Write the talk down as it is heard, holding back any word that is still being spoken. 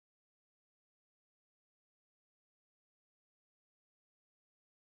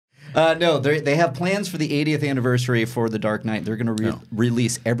No, they have plans for the 80th anniversary for The Dark Knight. They're going to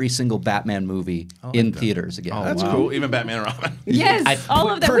release every single Batman movie in theaters again. Oh, that's cool. Even Batman and Robin. Yes, all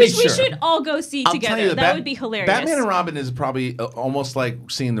of them. We should all go see together. That would be hilarious. Batman and Robin is probably almost like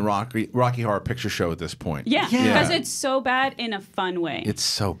seeing the Rocky Horror Picture Show at this point. Yeah, because it's so bad in a fun way. It's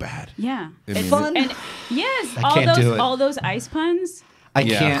so bad. Yeah, it's fun. And yes, I all those ice puns. I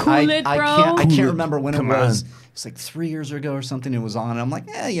can't. Cool it, bro. I can't remember when it was. It's like 3 years ago or something. It was on. And I'm like,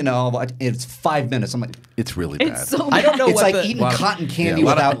 you know, it's 5 minutes. I'm like, it's really bad. It's so bad. I don't know. It's like eating cotton candy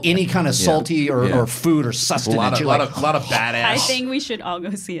without any kind of salty or food or sustenance. A lot of badass. I think we should all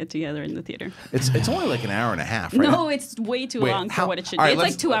go see it together in the theater. It's only like an hour and a half, right? No, it's way too long for what it should be. It's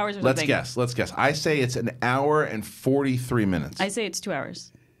like 2 hours or something. Let's guess. I say it's an hour and 43 minutes. I say it's 2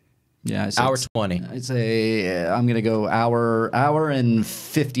 hours. Yeah, hour 20. I'd say I'm gonna go hour and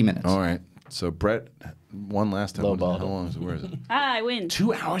 50 minutes. All right. So Brett won last time. Low ball. How long is it? Where is it? I win.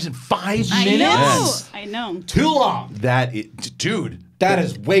 2 hours and 5 minutes. I know. Too long. Dude. That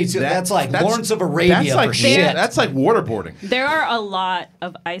is way too. That's like Lawrence of Arabia. That's like for shit. That's like waterboarding. There are a lot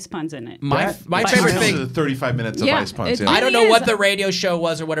of ice puns in it. My favorite thing. 35 minutes of ice puns. I don't know what the radio show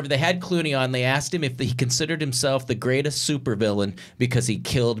was or whatever. They had Clooney on. They asked him if he considered himself the greatest supervillain because he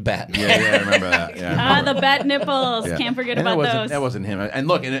killed Batman. Yeah, I remember that. Yeah, the bat nipples. Yeah. Can't forget about those. That wasn't him. And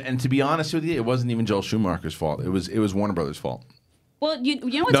look, and to be honest with you, it wasn't even Joel Schumacher's fault. It was Warner Brothers' fault. Well, you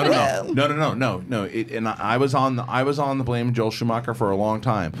know what's funny? No. And I was on the blame Joel Schumacher for a long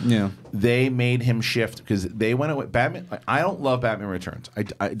time. Yeah, they made him shift because they went away. Batman. I don't love Batman Returns. I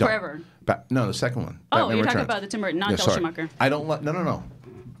don't. Forever. No, the second one. Oh, Batman you're Returns. talking about the Tim Burton, not Joel Schumacher. I don't. No.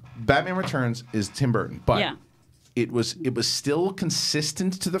 Batman Returns is Tim Burton, but it was still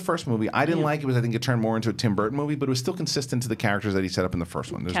consistent to the first movie. I didn't like it. I think it turned more into a Tim Burton movie, but it was still consistent to the characters that he set up in the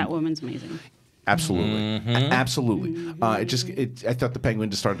first one. Catwoman's amazing. Absolutely, absolutely. I thought the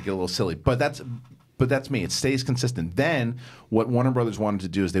Penguin just started to get a little silly, but that's me. It stays consistent. Then what Warner Brothers wanted to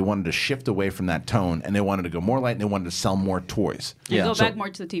do is they wanted to shift away from that tone, and they wanted to go more light, and they wanted to sell more toys. Yeah, go back more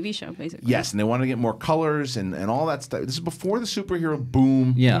to the TV show, basically. Yes, and they wanted to get more colors and all that stuff. This is before the superhero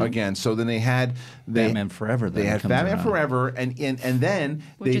boom again. So then they had Batman Forever. They had Batman Forever, and then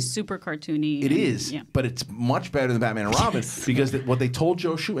which is super cartoony. It is, but it's much better than Batman and Robin because what they told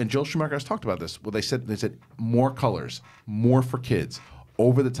Joe Schumacher has talked about this. Well, they said more colors, more for kids.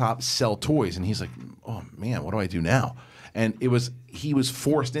 Over the top, sell toys, and he's like, "Oh man, what do I do now?" And he was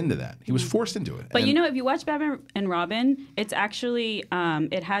forced into that. He was forced into it. But if you watch Batman and Robin, it's actually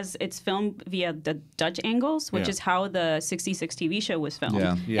it's filmed via the Dutch angles, which is how the '66 TV show was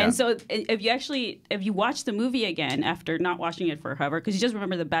filmed. Yeah. And so if you watch the movie again after not watching it for however, because you just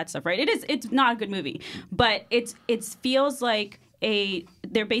remember the bad stuff, right? It's not a good movie, but it feels like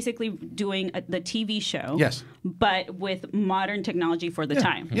they're basically doing the TV show, but with modern technology for the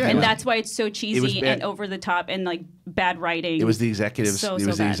time, and that's why it's so cheesy and over the top and like bad writing. It was the executives.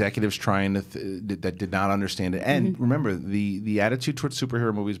 The executives trying to that did not understand it. And remember, the attitude towards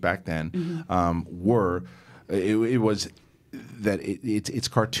superhero movies back then it was that it's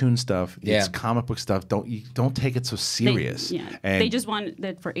cartoon stuff, it's comic book stuff. Don't take it so serious. They just wanted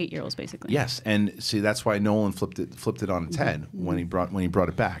that for 8-year-olds basically. Yes, and see that's why Nolan flipped it on its head when he brought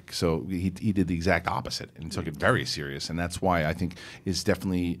it back. So he did the exact opposite and took it very serious, and that's why I think is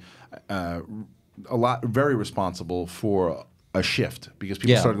definitely very responsible for a shift because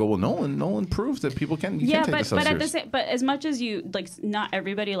people started to go, well, Nolan proved that people can. You can't take this so serious. But as much as not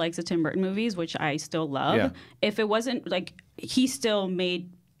everybody likes the Tim Burton movies, which I still love. Yeah. If it wasn't he still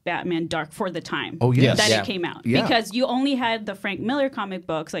made Batman dark for the time that it came out because you only had the Frank Miller comic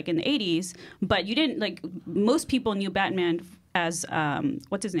books in the 80s, but you didn't most people knew Batman as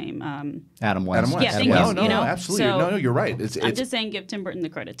what's his name? Adam West. Yeah, no, absolutely. So, no, you're right. I'm just saying, give Tim Burton the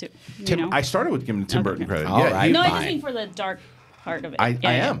credit too. I started with giving Tim Burton credit. All right, I just mean for the dark part of it. I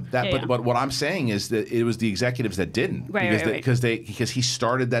am that, but what I'm saying is that it was the executives that didn't, because he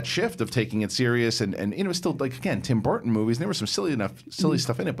started that shift of taking it serious, and it was still again Tim Burton movies. And there was some silly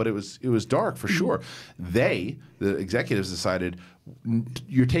stuff in it, but it was dark for sure. The executives decided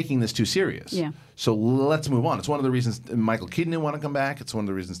you're taking this too serious. Yeah. So let's move on. It's one of the reasons Michael Keaton didn't want to come back. It's one of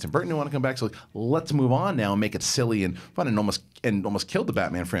the reasons Tim Burton didn't want to come back. So let's move on now and make it silly and fun and almost killed the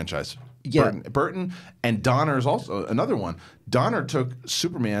Batman franchise. Yeah. Burton and Donner is also another one. Donner took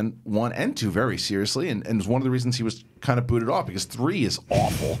Superman 1 and 2 very seriously and was one of the reasons he was kind of booted off because 3 is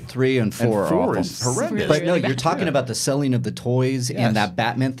awful. 3 and 4 and 4 are awful. is horrendous. But no, you're talking about the selling of the toys and that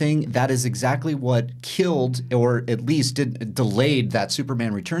Batman thing. That is exactly what killed, or at least delayed, that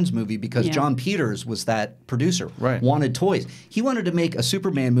Superman Returns movie, because John Peters was that producer. Wanted toys. He wanted to make a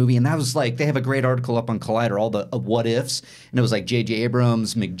Superman movie, and that was like, they have a great article up on Collider, all the what ifs, and it was like J.J.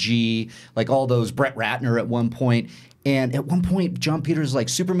 Abrams, McGee, like all those, Brett Ratner at one point. And at one point, John Peters was like,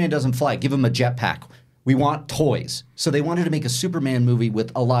 Superman doesn't fly, give him a jetpack. We want toys. So they wanted to make a Superman movie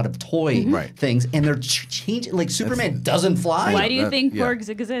with a lot of toy things, and they're changing. Like, Superman doesn't fly. Why do you think Porgs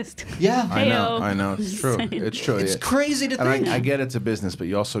exist? Yeah, I know. It's true. It's true. It's crazy to think. I get it's a business, but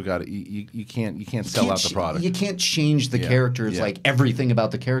you also got to you can't sell out the product. You can't change the characters, like everything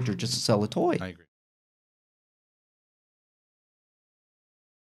about the character, just to sell a toy. I agree.